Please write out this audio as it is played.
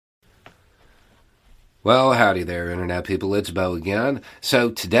Well, howdy there, Internet people. It's Bo again. So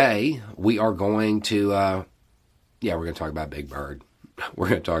today we are going to, we're going to talk about Big Bird. We're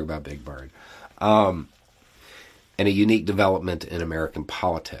going to talk about Big Bird and a unique development in American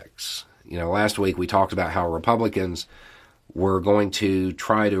politics. Last week we talked about how Republicans were going to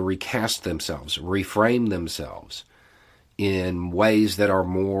try to recast themselves, reframe themselves in ways that are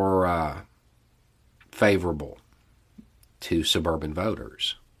more favorable to suburban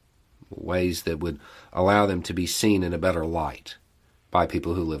voters. Ways that would allow them to be seen in a better light by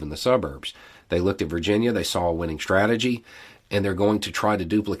people who live in the suburbs. They looked at Virginia, they saw a winning strategy, and they're going to try to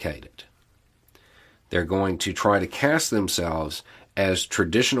duplicate it. They're going to try to cast themselves as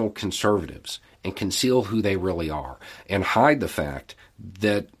traditional conservatives and conceal who they really are and hide the fact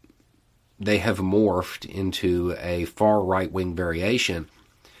that they have morphed into a far right-wing variation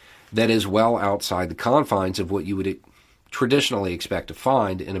that is well outside the confines of what you would traditionally expect to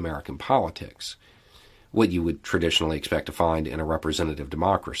find in American politics, what you would traditionally expect to find in a representative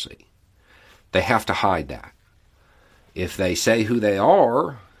democracy. They have to hide that. If they say who they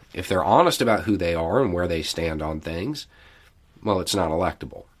are, if they're honest about who they are and where they stand on things, well, it's not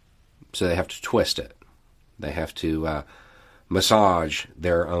electable. So they have to twist it. They have to massage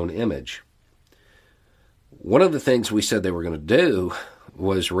their own image. One of the things we said they were going to do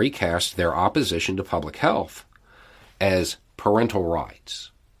was recast their opposition to public health as parental rights.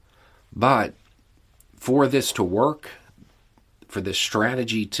 But for this to work, for this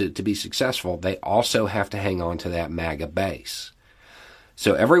strategy to be successful, they also have to hang on to that MAGA base.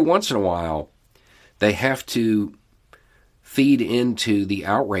 So every once in a while, they have to feed into the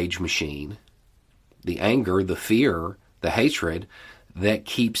outrage machine, the anger, the fear, the hatred that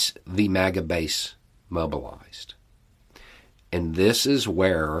keeps the MAGA base mobilized. And this is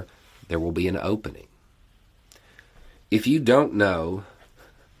where there will be an opening. If you don't know,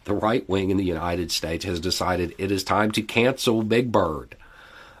 the right wing in the United States has decided it is time to cancel Big Bird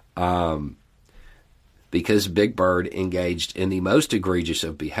because Big Bird engaged in the most egregious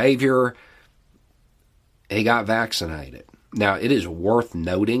of behavior. He got vaccinated. Now, it is worth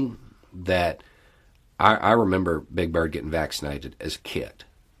noting that I remember Big Bird getting vaccinated as a kid.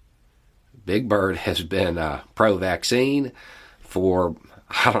 Big Bird has been pro-vaccine for,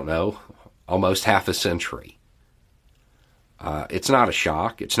 almost half a century. It's not a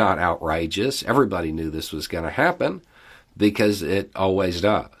shock. It's not outrageous. Everybody knew this was going to happen because it always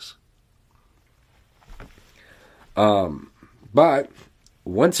does. But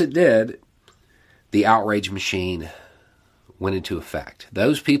once it did, the outrage machine went into effect.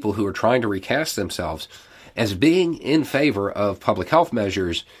 Those people who are trying to recast themselves as being in favor of public health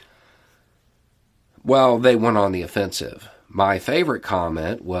measures, well, they went on the offensive. My favorite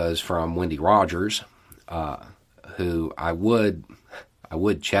comment was from Wendy Rogers, who I would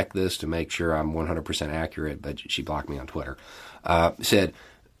check this to make sure I'm 100% accurate, but she blocked me on Twitter, said,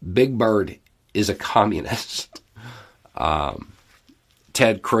 Big Bird is a communist.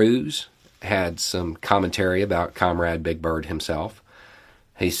 Ted Cruz had some commentary about Comrade Big Bird himself.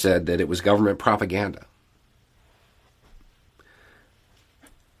 He said that it was government propaganda.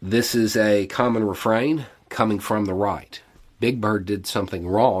 This is a common refrain coming from the right. Big Bird did something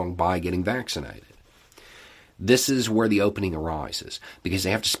wrong by getting vaccinated. This is where the opening arises, because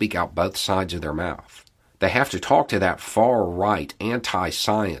they have to speak out both sides of their mouth. They have to talk to that far-right,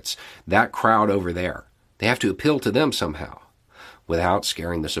 anti-science, that crowd over there. They have to appeal to them somehow without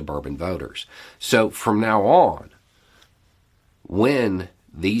scaring the suburban voters. So from now on, when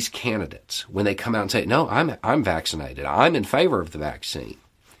these candidates, when they come out and say, no, I'm vaccinated, I'm in favor of the vaccine,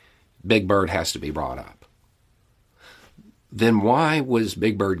 Big Bird has to be brought up. Then why was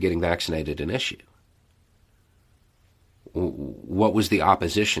Big Bird getting vaccinated an issue? What was the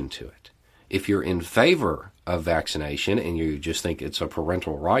opposition to it? If you're in favor of vaccination and you just think it's a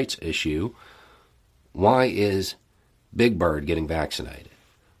parental rights issue, why is Big Bird getting vaccinated?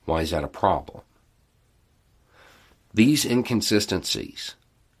 Why is that a problem? These inconsistencies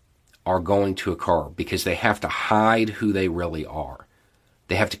are going to occur because they have to hide who they really are.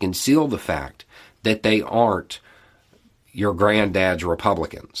 They have to conceal the fact that they aren't your granddad's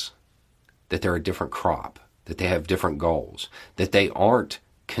Republicans, that they're a different crop, that they have different goals, that they aren't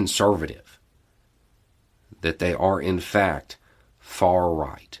conservative, that they are in fact far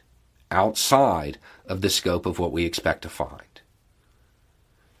right, outside of the scope of what we expect to find.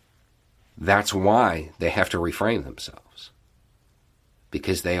 That's why they have to reframe themselves,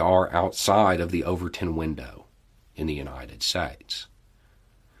 because they are outside of the Overton window in the United States.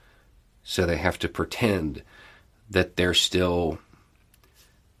 So they have to pretend that they're still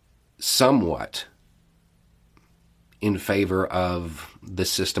somewhat in favor of the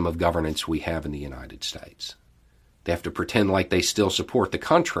system of governance we have in the United States. They have to pretend like they still support the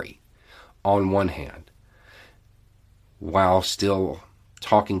country on one hand, while still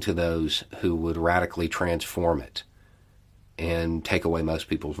talking to those who would radically transform it and take away most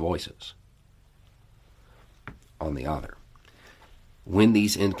people's voices on the other. When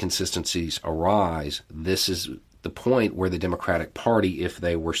these inconsistencies arise, this is the point where the Democratic Party, if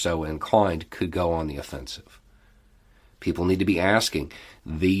they were so inclined, could go on the offensive. People need to be asking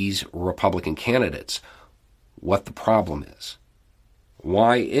these Republican candidates what the problem is.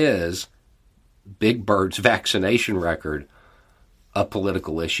 Why is Big Bird's vaccination record a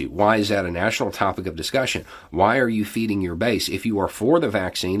political issue? Why is that a national topic of discussion? Why are you feeding your base? If you are for the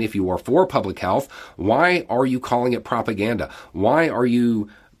vaccine, if you are for public health, why are you calling it propaganda? Why are you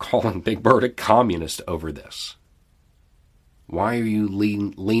calling Big Bird a communist over this? Why are you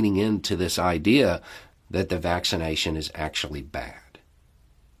leaning into this idea that the vaccination is actually bad?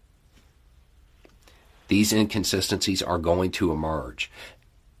 These inconsistencies are going to emerge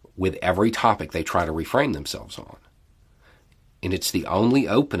with every topic they try to reframe themselves on. And it's the only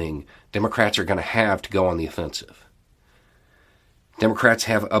opening Democrats are going to have to go on the offensive. Democrats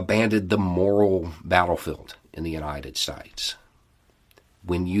have abandoned the moral battlefield in the United States.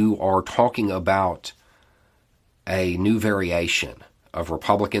 When you are talking about a new variation of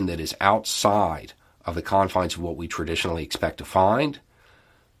Republican that is outside of the confines of what we traditionally expect to find,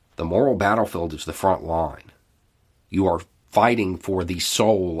 the moral battlefield is the front line. You are fighting for the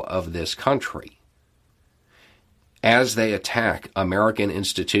soul of this country. As they attack American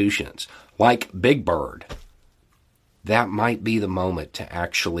institutions like Big Bird, that might be the moment to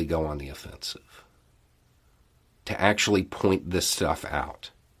actually go on the offensive, to actually point this stuff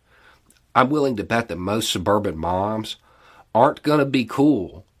out. I'm willing to bet that most suburban moms aren't going to be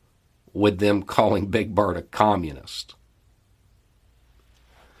cool with them calling Big Bird a communist.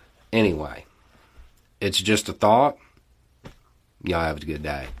 Anyway, it's just a thought. Y'all have a good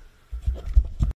day.